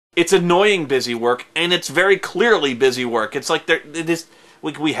It's annoying busy work, and it's very clearly busy work. It's like it is.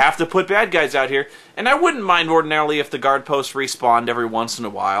 We have to put bad guys out here, and I wouldn't mind ordinarily if the guard posts respawned every once in a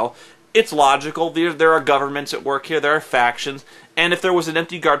while. It's logical. There are governments at work here. There are factions, and if there was an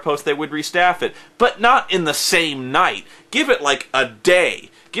empty guard post, they would restaff it. But not in the same night. Give it like a day.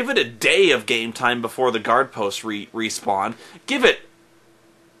 Give it a day of game time before the guard posts respawn. Give it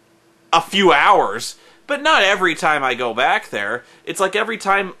a few hours. But not every time I go back there. It's like every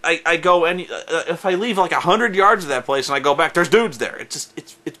time I go if I leave like 100 yards of that place and I go back, there's dudes there. It's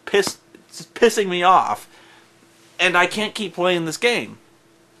pissing me off, and I can't keep playing this game.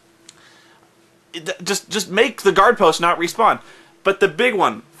 Just make the guard post not respawn. But the big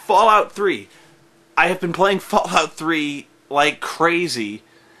one, Fallout 3. I have been playing Fallout 3 like crazy,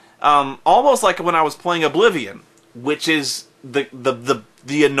 almost like when I was playing Oblivion, which is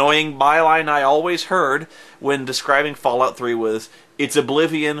the annoying byline I always heard when describing Fallout 3 was, it's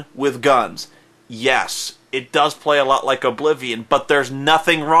Oblivion with guns. Yes, it does play a lot like Oblivion, but there's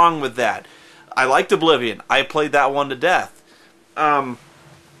nothing wrong with that. I liked Oblivion. I played that one to death. The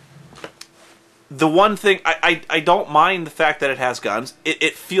one thing, I don't mind the fact that it has guns.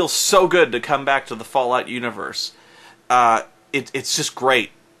 It feels so good to come back to the Fallout universe. It's just great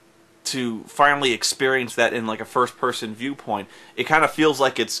to finally experience that in like a first-person viewpoint. It kind of feels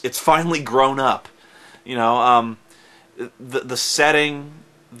like it's finally grown up. You know, the setting,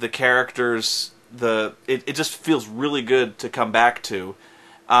 the characters, it just feels really good to come back to.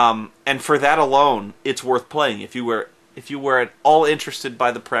 And for that alone, it's worth playing. If you were at all interested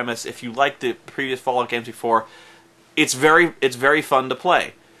by the premise, if you liked the previous Fallout games before, it's very fun to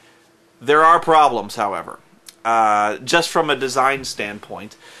play. There are problems, however, just from a design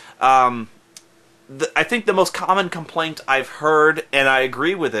standpoint. I think the most common complaint I've heard, and I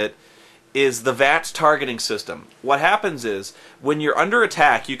agree with it, is the VATS targeting system. What happens is, when you're under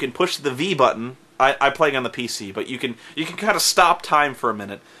attack, you can push the V button. I'm playing on the PC, but you can kind of stop time for a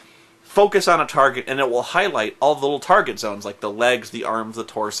minute, focus on a target, and it will highlight all the little target zones, like the legs, the arms, the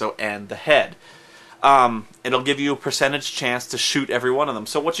torso, and the head. It'll give you a percentage chance to shoot every one of them.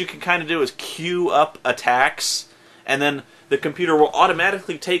 So what you can kind of do is queue up attacks, and then the computer will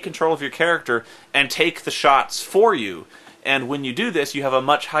automatically take control of your character and take the shots for you. And when you do this, you have a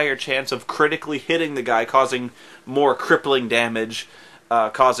much higher chance of critically hitting the guy, causing more crippling damage,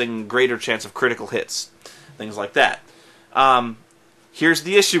 causing greater chance of critical hits, things like that. Here's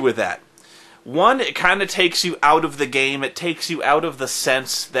the issue with that. One, it kind of takes you out of the game. It takes you out of the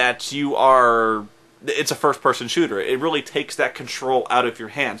sense that it's a first-person shooter. It really takes that control out of your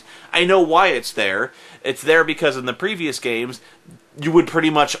hands. I know why it's there. It's there because in the previous games, you would pretty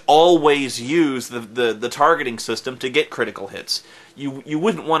much always use the targeting system to get critical hits. You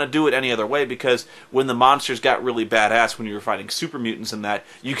wouldn't want to do it any other way, because when the monsters got really badass, when you were fighting super mutants and that,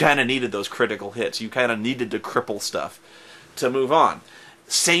 you kind of needed those critical hits. You kind of needed to cripple stuff to move on.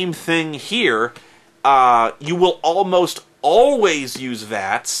 Same thing here. You will almost always use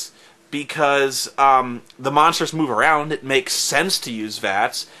VATS, because the monsters move around. It makes sense to use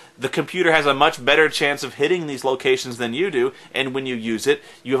VATS. The computer has a much better chance of hitting these locations than you do, and when you use it,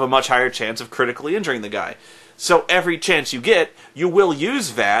 you have a much higher chance of critically injuring the guy. So every chance you get, you will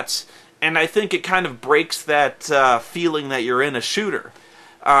use VATS, and I think it kind of breaks that feeling that you're in a shooter.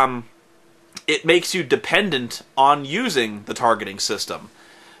 It makes you dependent on using the targeting system,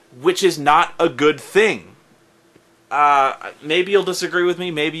 which is not a good thing. Maybe you'll disagree with me,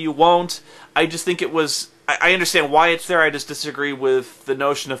 maybe you won't. I just think it was... I understand why it's there, I just disagree with the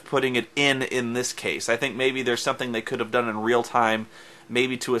notion of putting it in this case. I think maybe there's something they could have done in real time,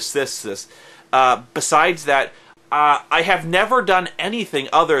 maybe to assist this. Besides that, I have never done anything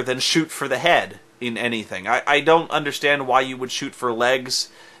other than shoot for the head in anything. I don't understand why you would shoot for legs.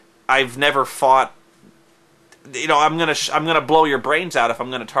 I've never fought... You know, I'm gonna blow your brains out if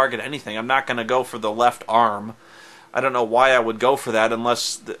I'm gonna target anything. I'm not gonna go for the left arm. I don't know why I would go for that,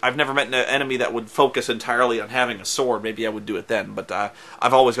 unless... I've never met an enemy that would focus entirely on having a sword. Maybe I would do it then, but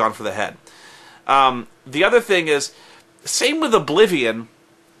I've always gone for the head. The other thing is, same with Oblivion.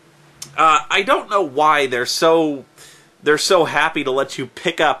 I don't know why they're so happy to let you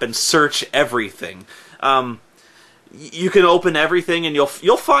pick up and search everything. You can open everything, and you'll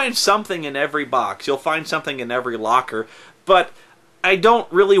find something in every box. You'll find something in every locker, but I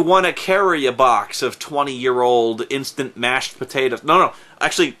don't really want to carry a box of 20-year-old instant mashed potatoes. No,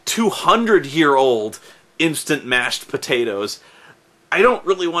 actually 200-year-old instant mashed potatoes. I don't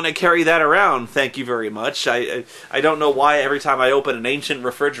really want to carry that around, thank you very much. I don't know why every time I open an ancient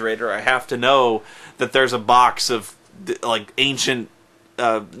refrigerator I have to know that there's a box of like ancient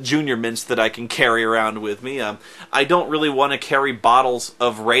junior mints that I can carry around with me. I don't really want to carry bottles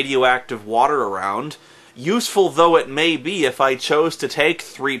of radioactive water around. Useful though it may be, if I chose to take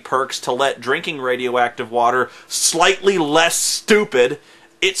 3 perks to let drinking radioactive water slightly less stupid,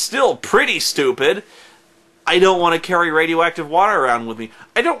 it's still pretty stupid. I don't want to carry radioactive water around with me.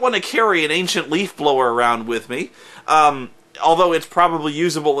 I don't want to carry an ancient leaf blower around with me, although it's probably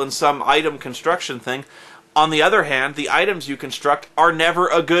usable in some item construction thing. On the other hand, the items you construct are never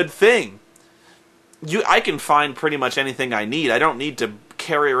a good thing. I can find pretty much anything I need. I don't need to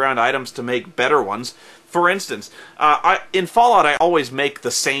carry around items to make better ones. For instance, in Fallout I always make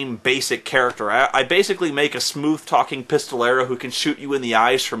the same basic character. I basically make a smooth-talking pistolero who can shoot you in the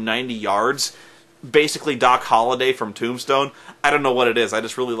eyes from 90 yards. Basically Doc Holliday from Tombstone. I don't know what it is, I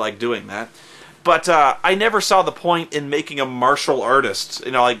just really like doing that. But I never saw the point in making a martial artist.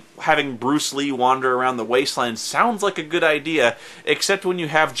 You know, like having Bruce Lee wander around the wasteland sounds like a good idea, except when you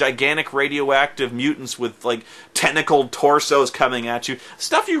have gigantic radioactive mutants with, like, tentacled torsos coming at you.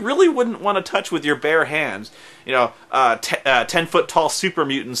 Stuff you really wouldn't want to touch with your bare hands. You know, 10-foot-tall super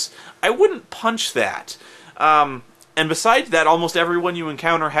mutants. I wouldn't punch that. And besides that, almost everyone you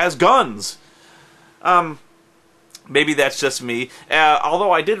encounter has guns. Maybe that's just me.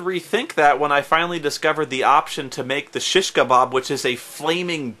 Although I did rethink that when I finally discovered the option to make the shish kebab, which is a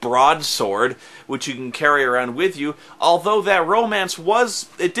flaming broadsword, which you can carry around with you. Although that romance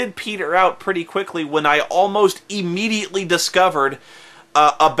it did peter out pretty quickly when I almost immediately discovered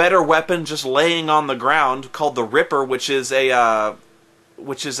a better weapon just laying on the ground called the Ripper, which is a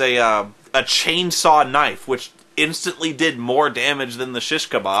chainsaw knife, which instantly did more damage than the shish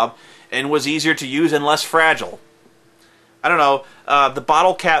kebab and was easier to use and less fragile. I don't know, the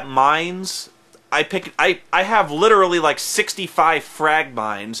bottle cap mines, I have literally like 65 frag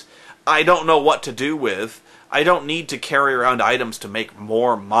mines I don't know what to do with. I don't need to carry around items to make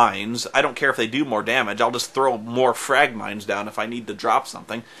more mines. I don't care if they do more damage, I'll just throw more frag mines down if I need to drop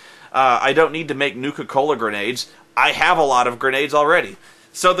something. I don't need to make Nuka-Cola grenades. I have a lot of grenades already.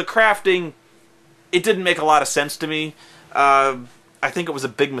 So the crafting, it didn't make a lot of sense to me. I think it was a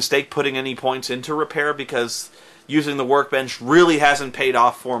big mistake putting any points into repair, because using the workbench really hasn't paid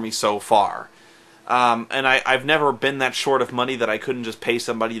off for me so far. And I've never been that short of money that I couldn't just pay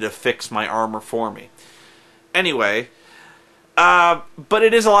somebody to fix my armor for me. Anyway, but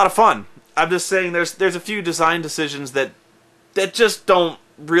it is a lot of fun. I'm just saying there's a few design decisions that just don't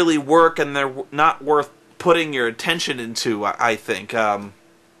really work, and they're not worth putting your attention into, I think.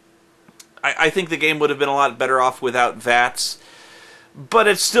 I think the game would have been a lot better off without VATS. But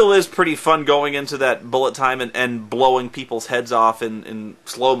it still is pretty fun going into that bullet time and blowing people's heads off in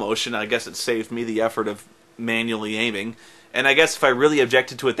slow motion. I guess it saved me the effort of manually aiming. And I guess if I really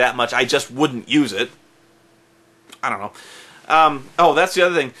objected to it that much, I just wouldn't use it. I don't know. Oh, that's the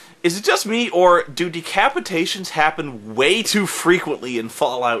other thing. Is it just me, or do decapitations happen way too frequently in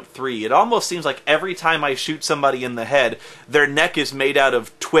Fallout 3? It almost seems like every time I shoot somebody in the head, their neck is made out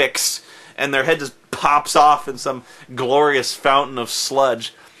of Twix, and their head just pops off in some glorious fountain of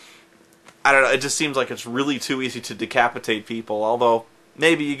sludge. I don't know, it just seems like it's really too easy to decapitate people, although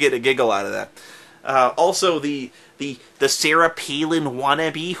maybe you get a giggle out of that. Also, the Sarah Palin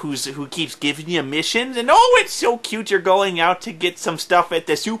wannabe who keeps giving you missions, and oh, it's so cute, you're going out to get some stuff at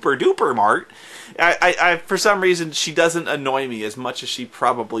the Super Duper Mart. I for some reason, she doesn't annoy me as much as she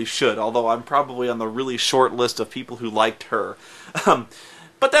probably should, although I'm probably on the really short list of people who liked her.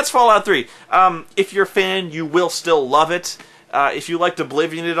 But that's Fallout 3. If you're a fan, you will still love it. If you liked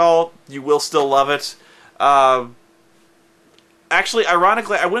Oblivion at all, you will still love it. Actually,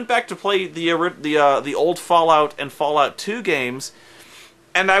 ironically, I went back to play the old Fallout and Fallout 2 games,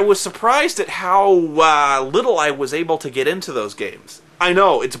 and I was surprised at how little I was able to get into those games. I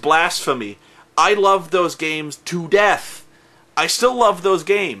know, it's blasphemy. I love those games to death. I still love those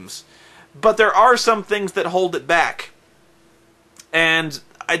games. But there are some things that hold it back. And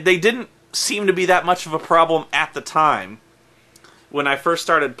they didn't seem to be that much of a problem at the time when I first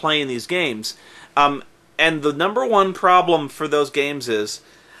started playing these games. And the number one problem for those games is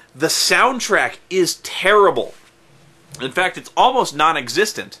the soundtrack is terrible. In fact, it's almost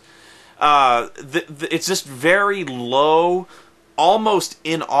non-existent. It's just very low, almost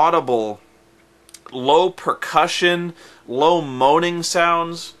inaudible, low percussion, low moaning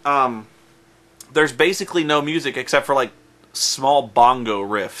sounds. There's basically no music except for like small bongo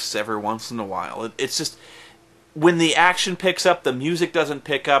riffs every once in a while. It's just, when the action picks up, the music doesn't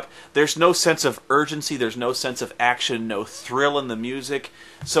pick up. There's no sense of urgency, there's no sense of action, no thrill in the music.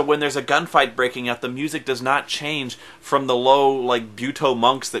 So when there's a gunfight breaking out, the music does not change from the low, like, Buto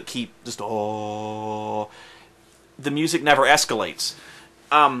monks that keep just, oh. The music never escalates.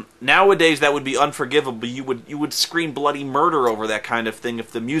 Nowadays, that would be unforgivable. You would scream bloody murder over that kind of thing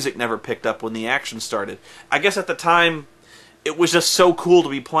if the music never picked up when the action started. I guess at the time, it was just so cool to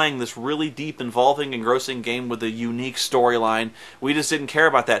be playing this really deep, involving, engrossing game with a unique storyline. We just didn't care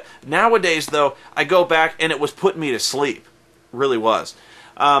about that. Nowadays, though, I go back and it was putting me to sleep. It really was.